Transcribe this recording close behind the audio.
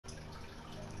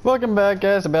Welcome back,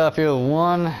 guys, to Battlefield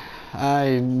 1.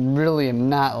 I really am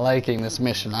not liking this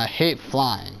mission. I hate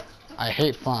flying. I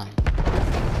hate flying.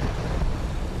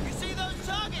 You see those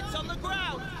targets on the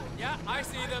ground? Yeah, I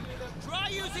see them. Try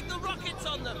using the rockets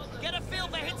on them. Get a feel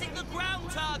for hitting the ground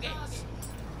targets.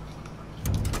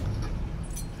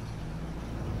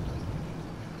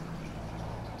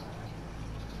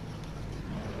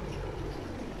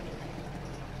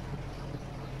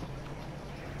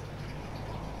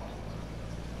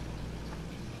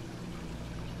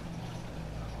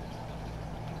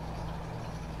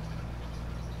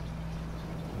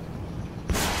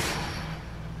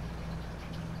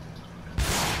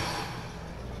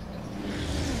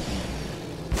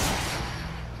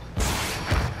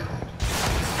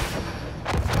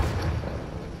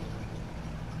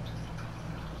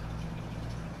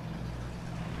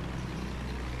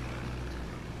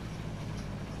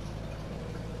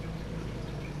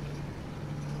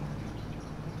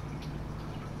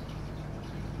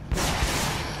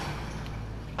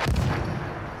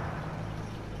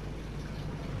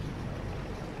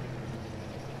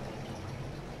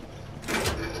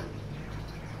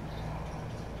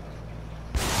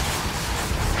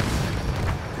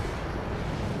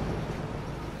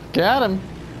 Got him.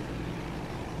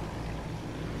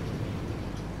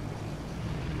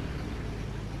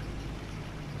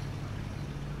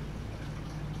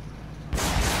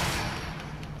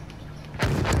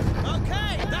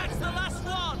 Okay, that's the last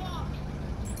one.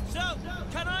 So,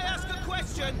 can I ask a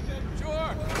question? Sure.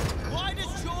 Why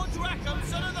does George Rackham,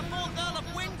 son of the 4th Earl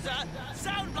of Windsor,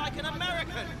 sound like an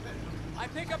American? I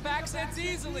pick up accents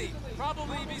easily.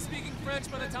 Probably be speaking French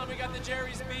by the time we got to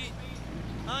Jerry's beat.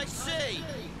 I see.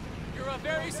 You're a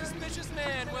very suspicious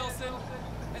man, Wilson.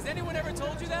 Has anyone ever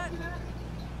told you that?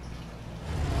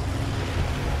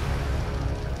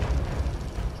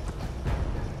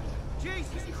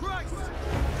 Jesus Christ!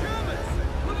 Germans!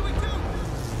 What do we do?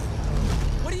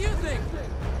 What do you think?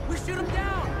 We shoot them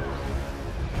down.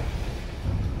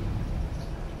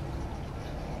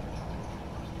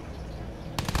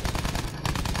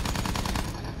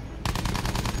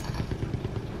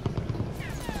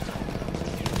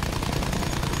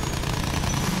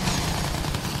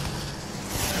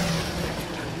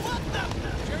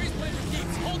 Jerry's playing for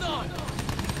keeps. Hold on.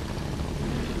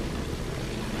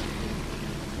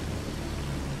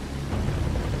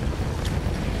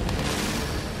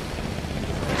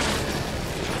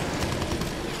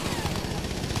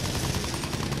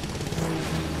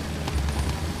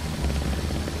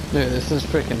 Dude, this is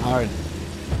freaking hard.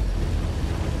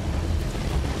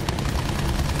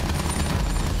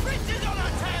 Bridges on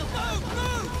our tail! Move!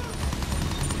 Move!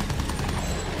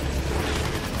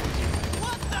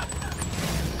 What the?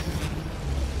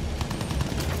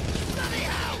 Bloody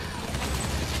hell!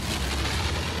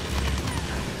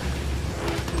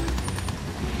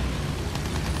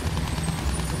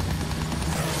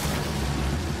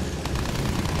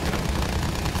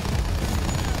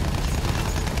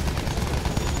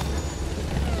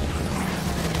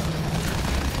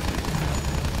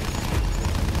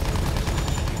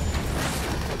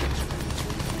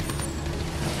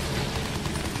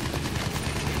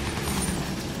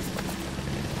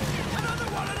 Another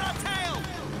one on our tail!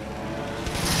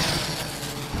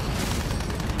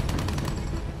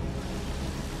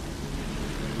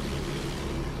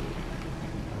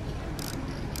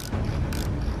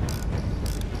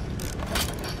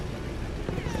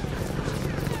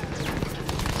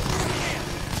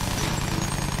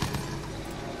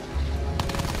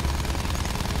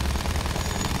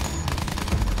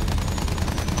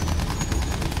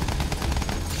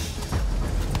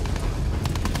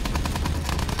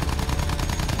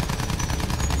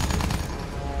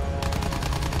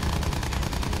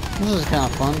 This is kind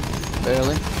of fun.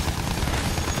 Barely.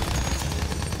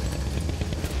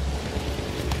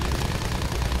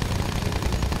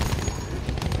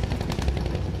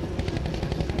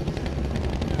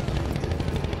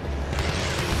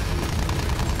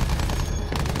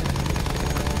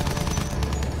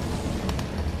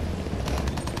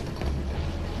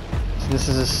 This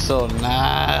is just so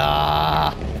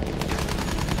nice.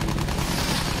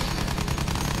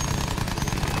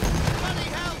 Bloody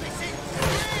hell, this is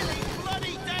really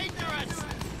bloody dangerous!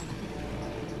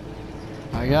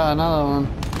 I got another one.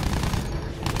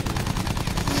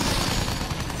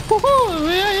 Woohoo!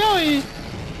 Yeah.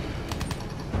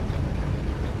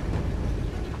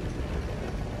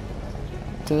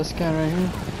 To this guy right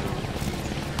here.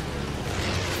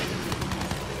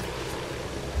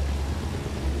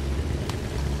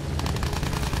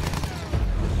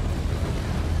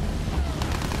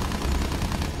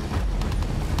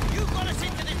 You got us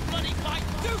into this bloody fight!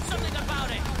 Do something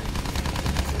about it!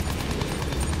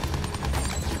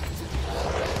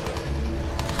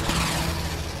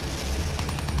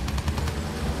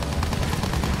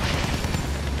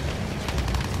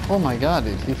 Oh my god,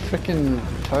 dude, you freaking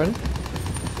retarded?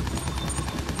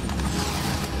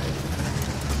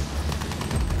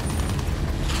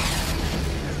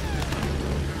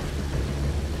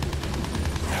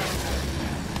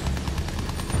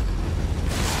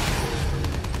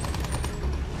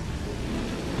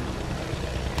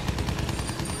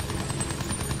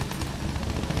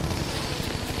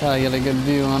 Gotta get a good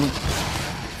view on him.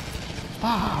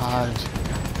 Fudge.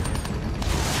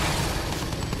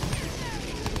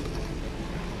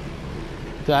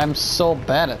 Dude, I'm so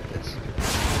bad at this.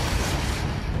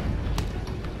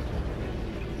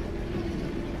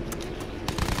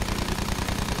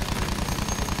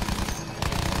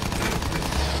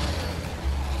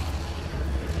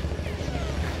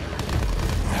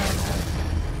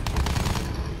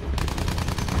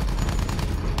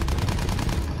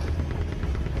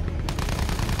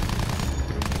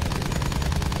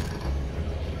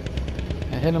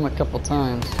 I hit him a couple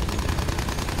times.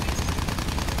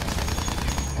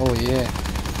 Oh yeah.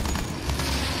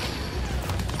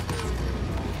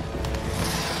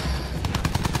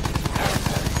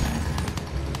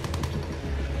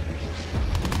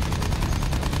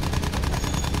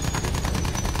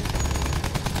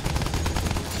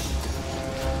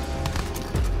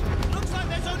 Looks like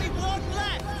there's only one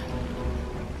left.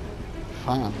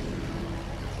 Fine.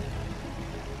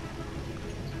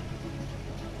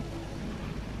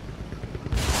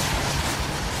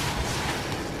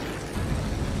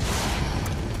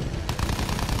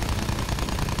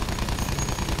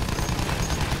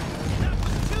 That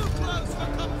was too close for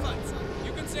comfort.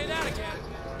 You can say that again.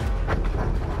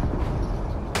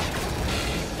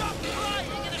 Stop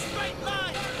flying in a straight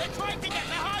line. They're trying to get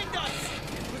behind us.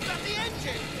 Was that the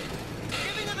engine?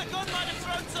 Giving her the gun might have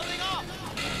thrown something off.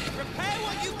 Repair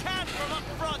what you can from up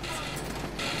front.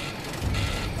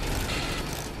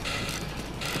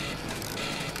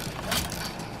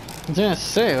 I was gonna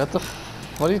say,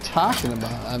 what are you talking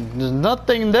about? There's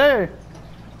nothing there.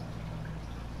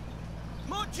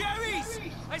 More Jerry's.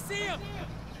 I see him.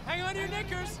 Hang on to your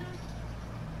knickers.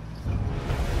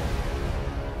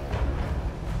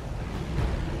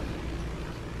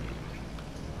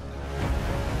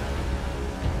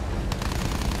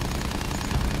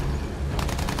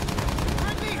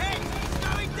 Friendly hit.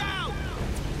 Going down.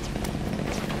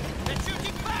 They're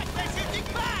shooting back. They're shooting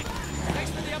back.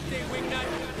 Thanks for the update, Wingnut.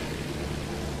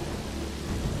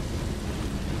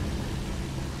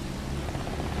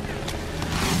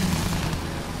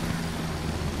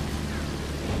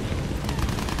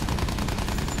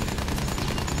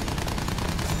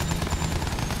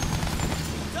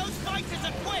 Those fighters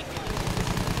are quick.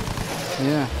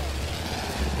 Yeah.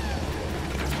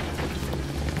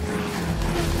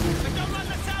 But don't like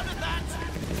the sound of that.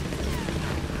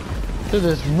 Dude,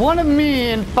 there's one of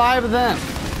me and 5 of them.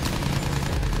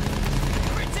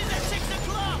 Fritz is at 6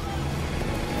 o'clock.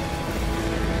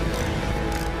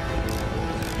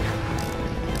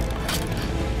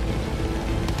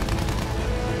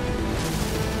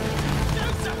 Do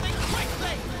something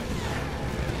quickly.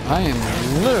 I am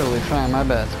literally trying my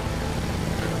best.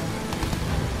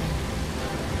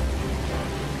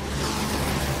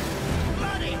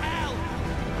 Bloody hell.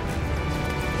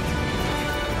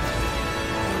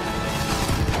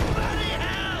 Bloody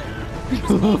hell.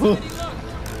 Steady look.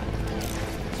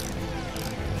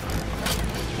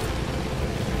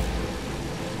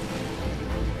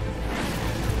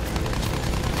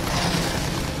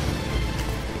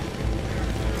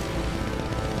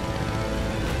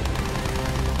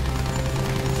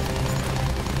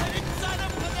 I didn't sign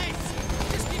up for this.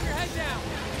 Just keep your head down.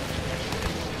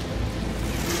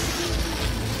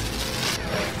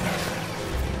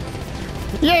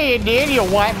 Yeah, you did, you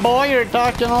white boy. You're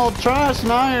talking all trash.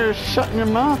 Now you're shutting your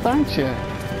mouth, aren't you?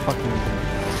 Fucking.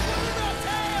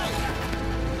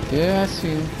 Yeah, I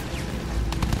see him.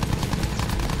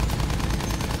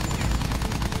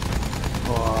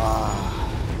 Wow.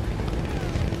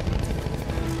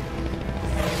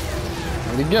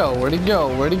 Where'd he go? Where'd he go?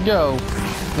 Where'd he go?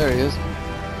 There he is.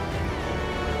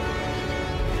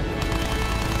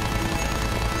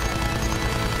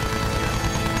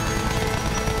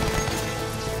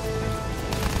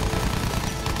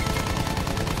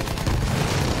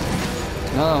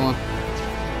 Another one.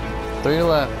 3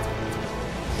 left.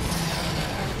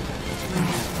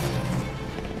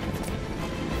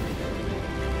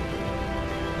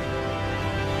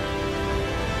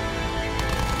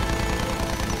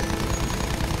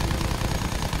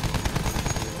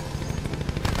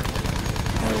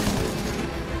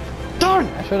 Darn!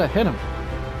 I should have hit him.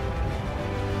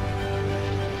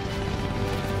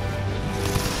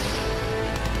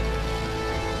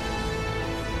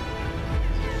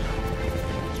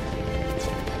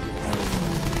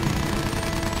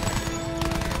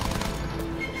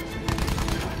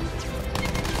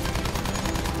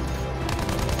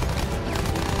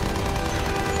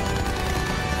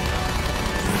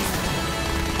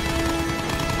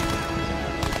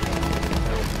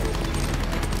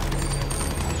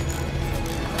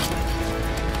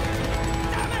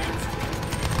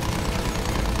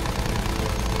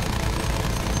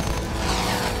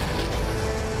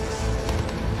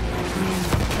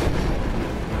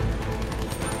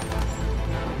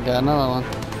 Got another one.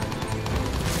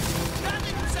 That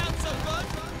didn't sound so good.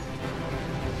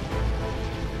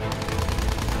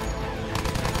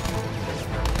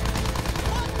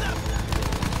 What the?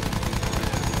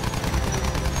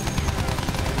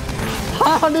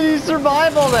 How did he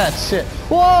survive all that shit?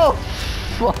 Whoa!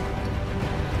 Fuck.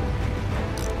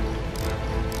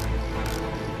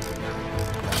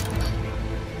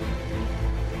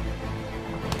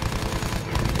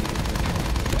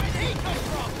 Where'd he come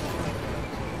from?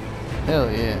 Hell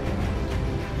yeah.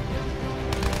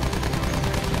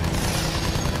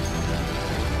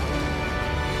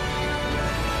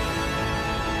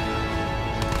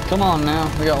 Come on now,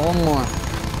 we got one more.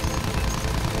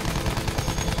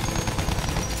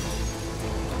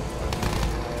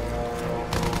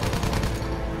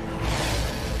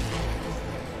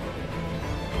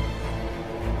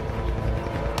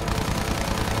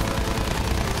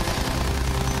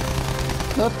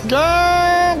 Let's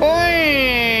go, boy!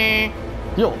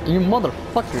 Yo, you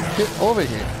motherfucker, get over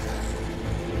here.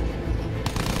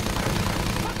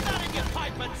 Put that in your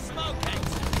pipe and smoke it.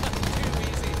 Too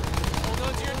easy. Hold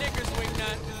on to your knickers,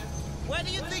 wingnut. Where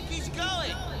do you think he's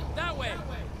going? That way.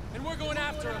 And we're going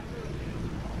after him.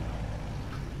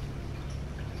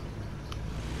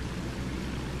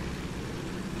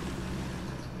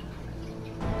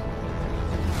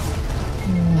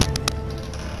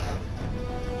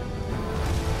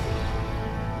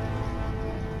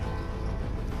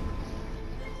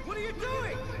 What are you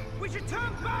doing? We should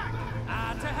turn back.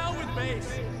 Ah, to hell with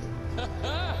base.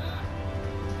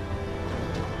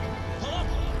 Pull up.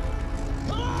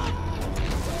 Come on.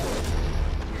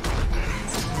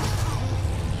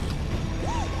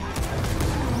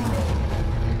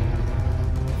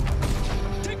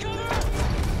 Take cover!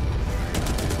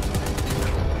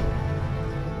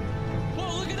 Whoa,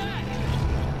 look at that!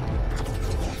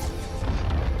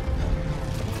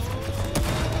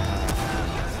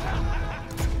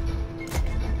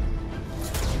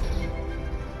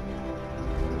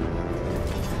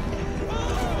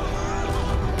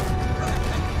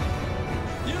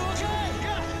 You okay?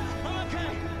 Yeah, I'm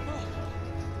okay.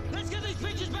 Let's get these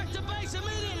pictures back to base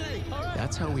immediately.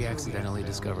 That's how we accidentally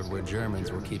discovered where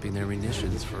Germans were keeping their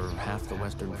munitions for half the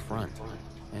Western Front.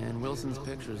 And Wilson's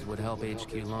pictures would help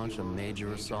HQ launch a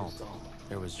major assault.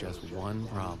 There was just one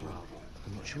problem.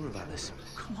 I'm not sure about this.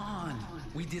 Come on.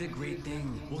 We did a great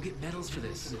thing. We'll get medals for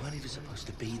this. We weren't even supposed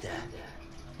to be there.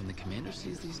 When the commander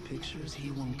sees these pictures,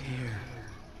 he won't care.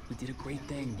 We did a great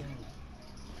thing.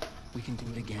 We can do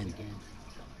it again.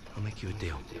 I'll make you a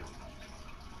deal.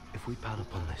 If we pile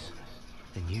up on this,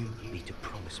 then you need to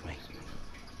promise me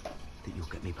that you'll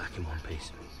get me back in one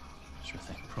piece. Sure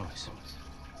thing. Promise.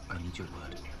 I need your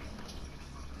word.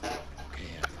 Okay,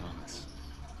 I promise.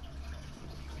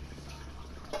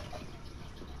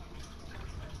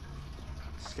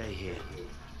 Stay here.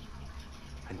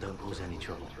 And don't cause any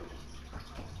trouble.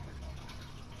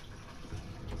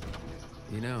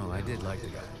 You know, I did like the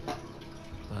guy.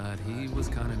 But he was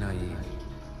kind of naive.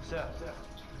 Sir,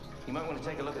 you might want to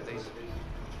take a look at these.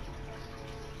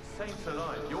 Saints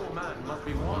alive, your man must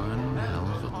be One hell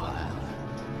of a lad.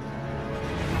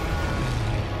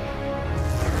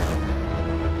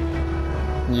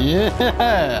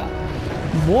 Yeah!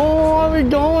 Boy, we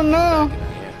going now.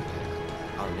 Here.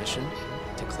 Our mission?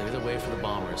 To clear the way for the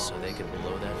bombers so they could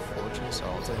blow that fortress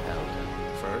all to hell.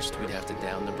 First, we'd have to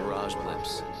down the barrage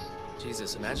blimps.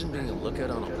 Jesus, imagine being a lookout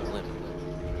on a blimp.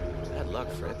 Bad luck,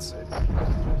 Fritz.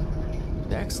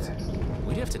 Next,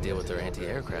 we'd have to deal with their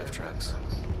anti-aircraft trucks.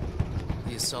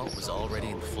 The assault was already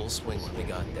in full swing when we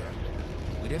got there.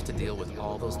 We'd have to deal with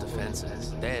all those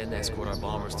defenses, then escort our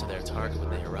bombers to their target when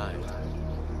they arrived.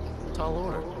 Tall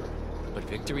order. But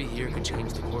victory here could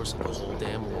change the course of the whole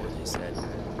damn war, they said.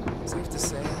 Safe to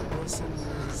say, Wilson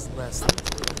is less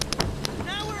than...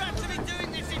 Now we're actually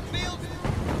doing this in fields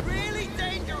really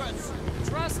dangerous.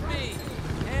 Trust me.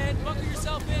 And buckle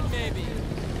yourself in, maybe.